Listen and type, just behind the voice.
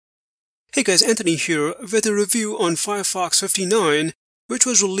Hey guys, Anthony here with a review on Firefox 59, which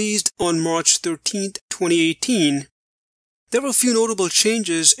was released on March 13th, 2018. There were a few notable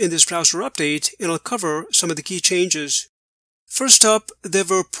changes in this browser update, and I'll cover some of the key changes. First up, there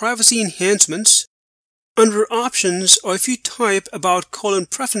were privacy enhancements. Under Options, or if you type about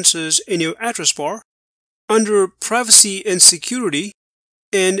 :preferences in your address bar, under Privacy and Security,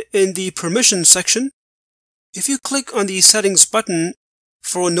 and in the Permissions section, if you click on the Settings button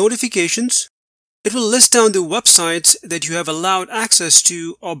for notifications, it will list down the websites that you have allowed access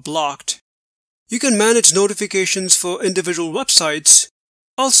to or blocked. You can manage notifications for individual websites.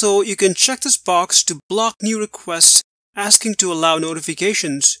 Also, you can check this box to block new requests asking to allow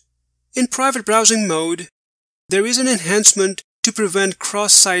notifications. In private browsing mode, there is an enhancement to prevent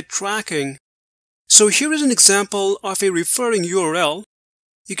cross-site tracking. So here is an example of a referring URL.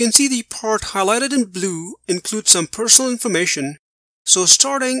 You can see the part highlighted in blue includes some personal information. So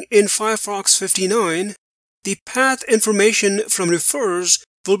starting in Firefox 59, the path information from referrers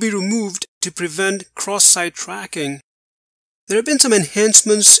will be removed to prevent cross-site tracking. There have been some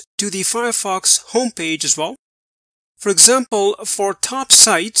enhancements to the Firefox Home Page as well. For example, for top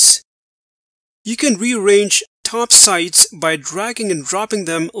sites, you can rearrange top sites by dragging and dropping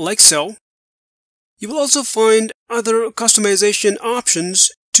them like so. You will also find other customization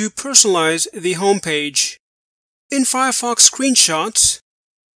options to personalize the home page. In Firefox Screenshots,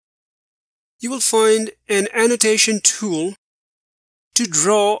 you will find an annotation tool to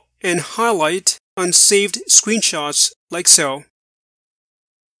draw and highlight unsaved screenshots like so.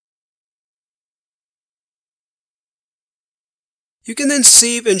 You can then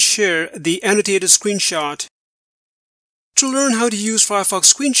save and share the annotated screenshot. To learn how to use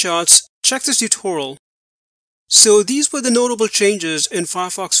Firefox Screenshots, check this tutorial. So these were the notable changes in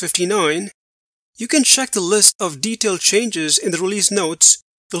Firefox 59. You can check the list of detailed changes in the release notes.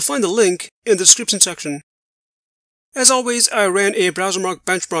 You'll find the link in the description section. As always, I ran a BrowserMark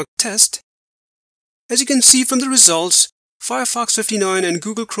benchmark test. As you can see from the results, Firefox 59 and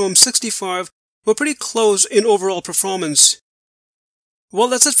Google Chrome 65 were pretty close in overall performance. Well,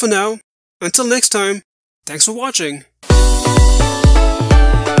 that's it for now. Until next time, thanks for watching.